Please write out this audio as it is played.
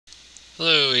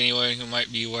Hello, anyone who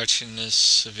might be watching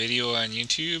this video on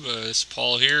YouTube. It's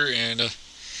Paul here, and I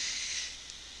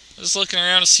was looking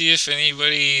around to see if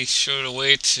anybody showed a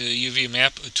way to UV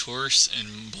map a torus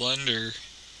in Blender.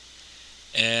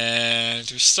 And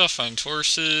there's stuff on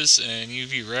toruses and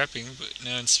UV wrapping, but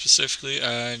none specifically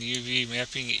on UV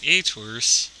mapping a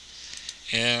torus.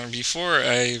 And before,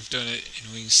 I've done it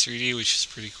in Wings 3D, which is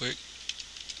pretty quick.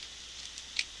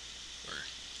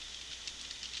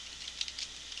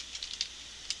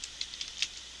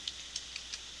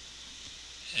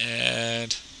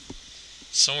 And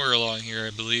somewhere along here,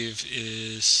 I believe,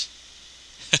 is...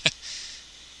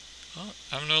 Well,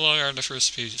 I'm no longer on the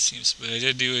first page, it seems, but I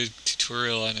did do a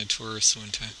tutorial on a torus one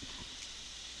time.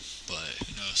 But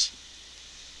who knows?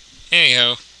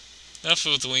 Anyhow, enough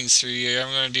with the Wings 3D.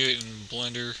 I'm going to do it in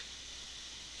Blender,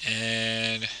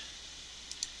 and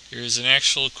here's an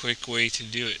actual quick way to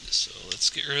do it. So let's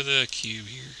get rid of the cube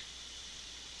here,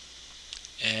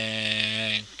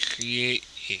 and create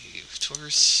a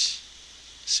torus.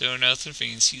 So nothing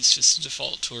fancy, it's just a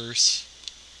default torus.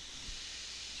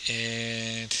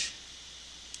 And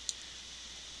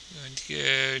I'm going to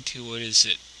go to, what is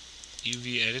it,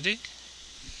 UV editing,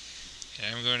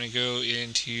 and I'm going to go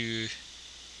into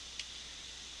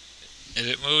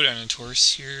edit mode on a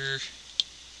torus here,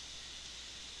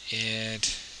 and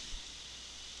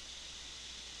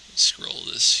scroll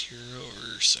this here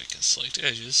over so I can select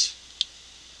edges.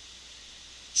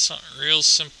 Something real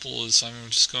simple is I'm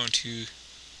just going to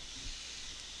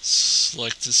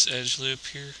select this edge loop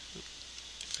here,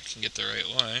 if I can get the right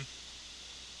one.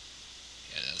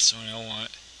 Yeah, that's the one I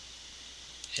want.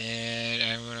 And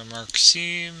I'm going to mark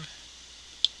seam.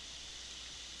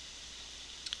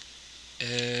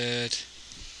 And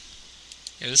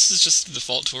yeah, this is just the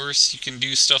default torus. You can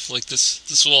do stuff like this.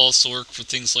 This will also work for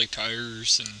things like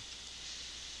tires and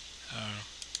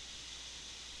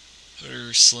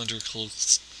other cylindrical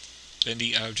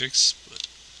bendy objects.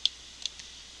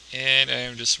 And I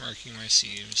am just marking my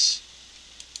seams.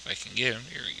 If I can get them,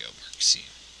 here we go, mark seam.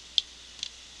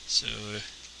 So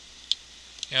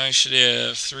now I should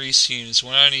have 3 seams,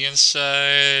 one on the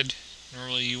inside,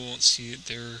 normally you won't see it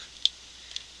there,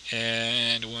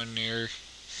 and one there.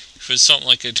 If it's something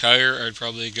like a tire, I'd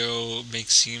probably go make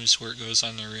seams where it goes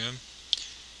on the rim,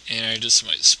 and I just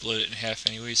might split it in half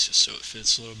anyways, just so it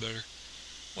fits a little better.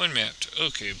 One mapped,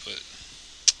 okay, but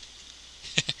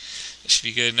that should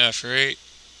be good enough, right?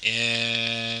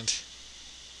 And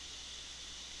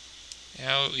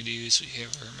now what we do is we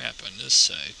have our map on this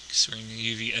side, because we're in the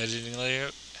UV editing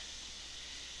layout.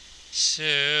 So,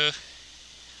 what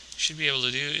we should be able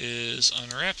to do is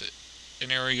unwrap it.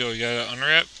 And there we go, we got to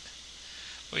unwrap.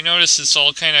 We notice it's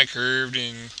all kind of curved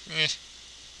and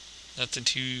nothing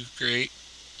too great.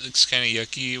 Looks kind of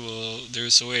yucky. Well,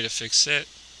 there's a way to fix that.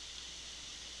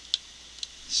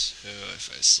 So if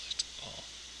I select all,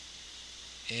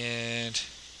 and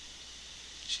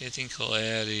I think I'll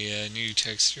add a new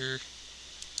texture.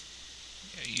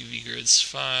 Yeah, UV grid's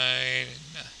fine.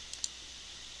 And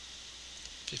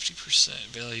 50%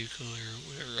 value color,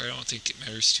 whatever. I don't think it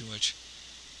matters too much.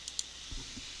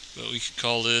 But we could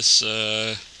call this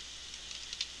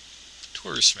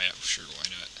torus map. Sure, why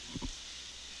not?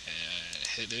 And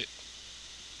hit it.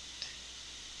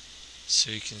 So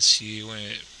you can see when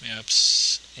it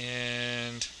maps,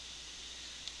 and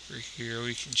over here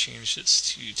we can change this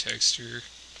to texture,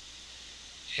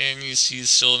 and you see it's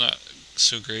still not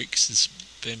so great because it's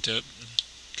bent up and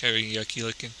kind of yucky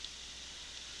looking.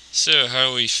 So how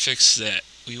do we fix that?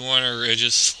 We want our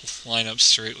edges to line up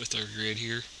straight with our grid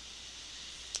here.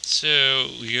 So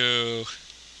we go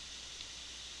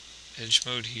edge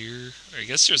mode here. I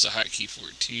guess there's a hotkey for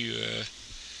it too.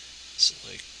 Is it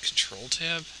like Control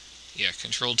Tab? Yeah,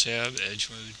 Control Tab, edge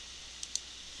mode.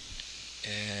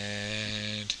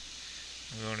 And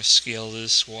I'm going to scale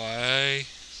this Y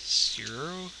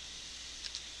 0.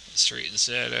 Straightens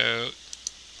that out.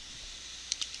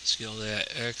 Scale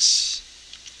that X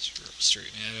 0.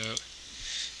 Straighten that out.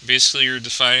 Basically, you're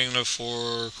defining the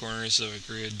 4 corners of a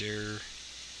grid there.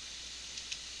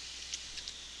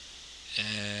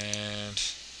 And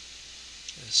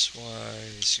this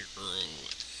Y 0.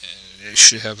 And it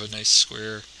should have a nice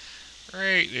square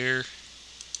right there.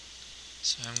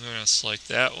 So I'm going to select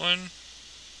that one.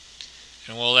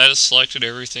 And while that is selected,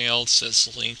 everything else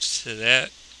that's linked to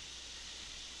that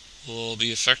will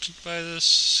be affected by this.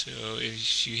 So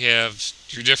if you have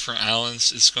your different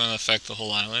islands, it's going to affect the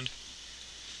whole island.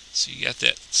 So you got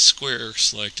that square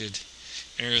selected.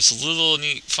 And there's a little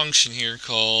neat function here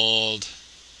called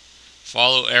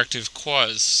follow active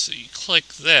quads. So you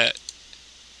click that,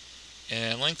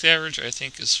 and length average I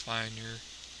think is fine here.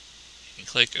 and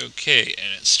click OK,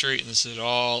 and it straightens it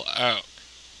all out.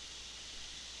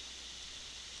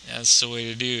 That's the way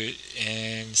to do it.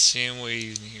 And same way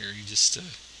in here, you just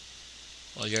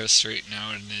well, you gotta straighten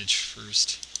out an edge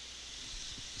first.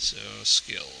 So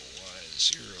scale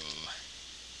Y0.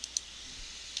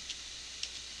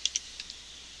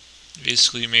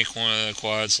 Basically make one of the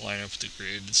quads line up with the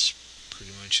grid. That's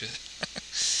pretty much it.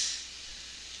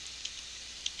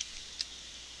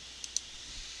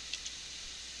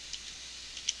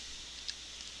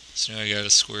 So now I got a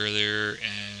square there,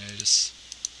 and I just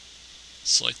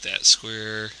select that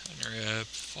square, unwrap,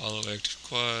 follow active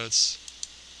quads,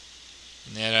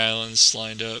 and that island's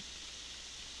lined up.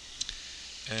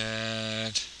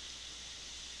 And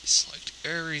select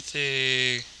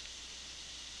everything.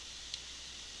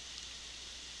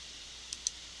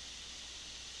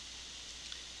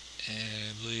 And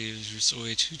I believe there's a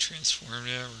way to transform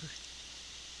them,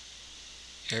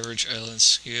 or average island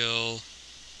scale.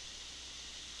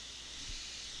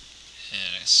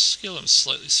 And I scale them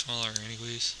slightly smaller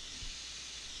anyways.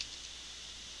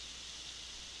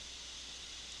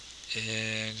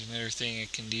 And another thing I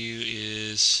can do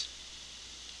is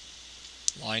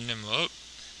line them up.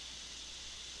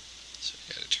 So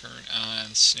I gotta turn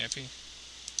on snapping.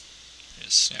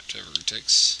 Just snap to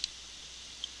vertex.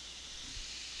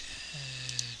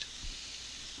 And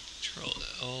Control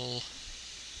L.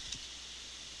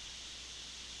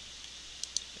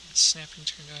 Get the snapping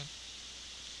turned on.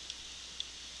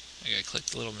 I gotta click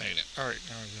the little magnet. Alright,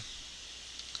 now we go.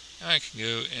 Now I can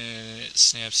go and it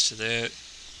snaps to that.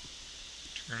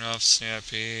 Turn off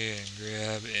snapping and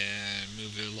grab and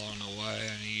move it along the Y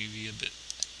on the UV a bit.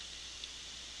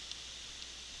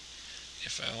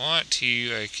 If I want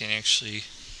to, I can actually,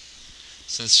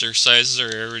 since their sizes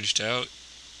are averaged out,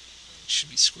 it should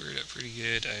be squared up pretty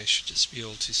good. I should just be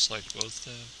able to select both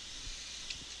of them.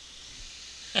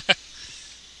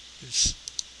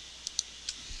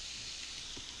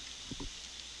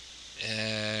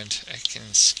 And I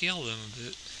can scale them a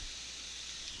bit.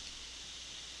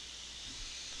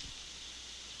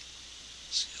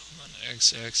 Scale them on the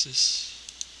x-axis.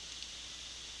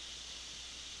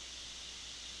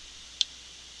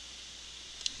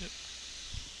 Yep.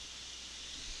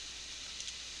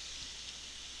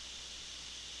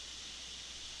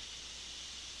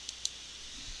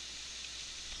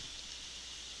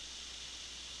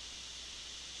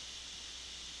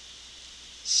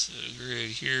 So the grid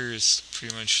here is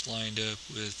pretty much lined up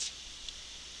with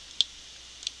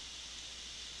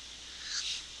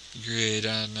the grid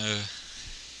on there.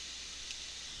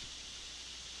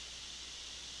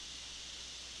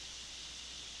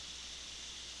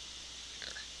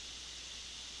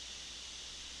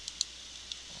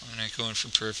 I'm not going for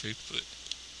perfect, but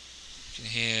you can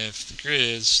have the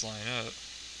grids line up.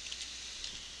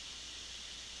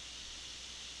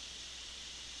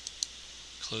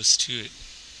 Close to it.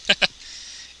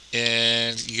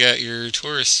 And you got your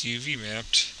Torus UV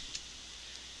mapped.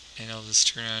 And I'll just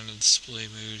turn on the display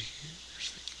mode here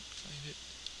if I can find it.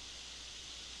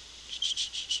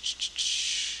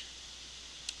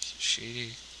 So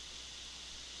shady.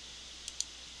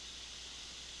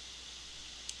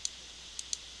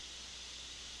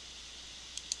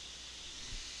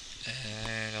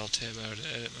 And I'll tab out of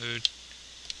edit mode.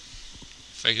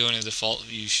 If I go into default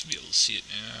view, you should be able to see it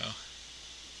now.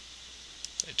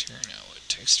 If I turn out what,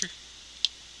 texture?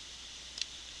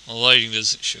 Well, lighting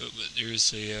doesn't show it, but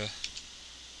there's a there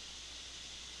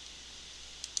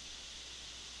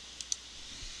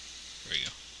we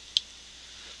go.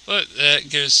 But that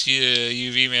gives you a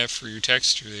UV map for your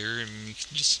texture there, and you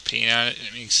can just paint on it, and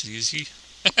it makes it easy.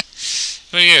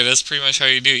 But yeah, that's pretty much how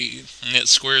you do it, and it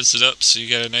squares it up, so you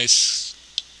got a nice,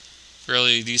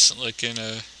 fairly decent looking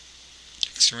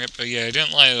texture map. But yeah, I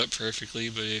didn't line it up perfectly,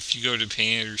 but if you go to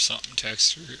paint it or something,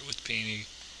 texture it with painting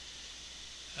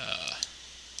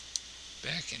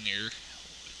back in there,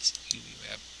 what's the UV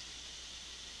map?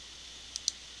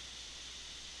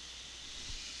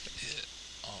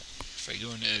 If I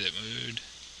go into edit mode,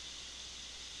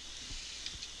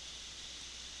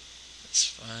 that's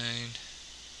fine.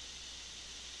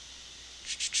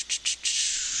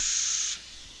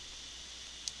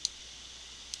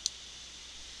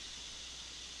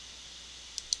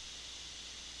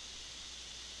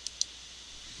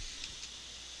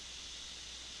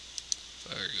 If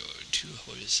I go to,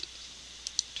 what is it?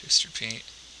 Texture paint.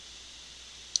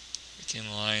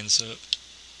 Everything lines up.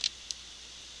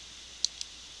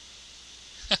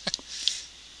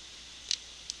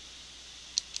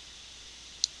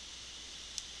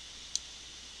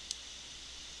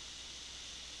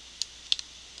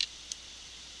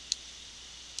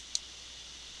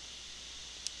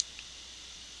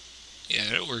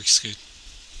 Yeah, it works good.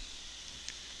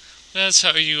 That's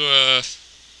how you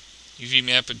UV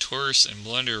map in Torus and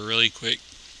Blender really quick.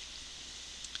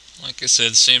 Like I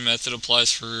said, the same method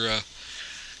applies for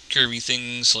curvy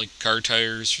things like car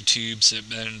tires or tubes that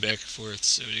bend back and forth.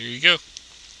 So there you go.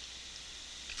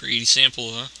 Pretty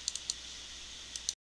sample, huh?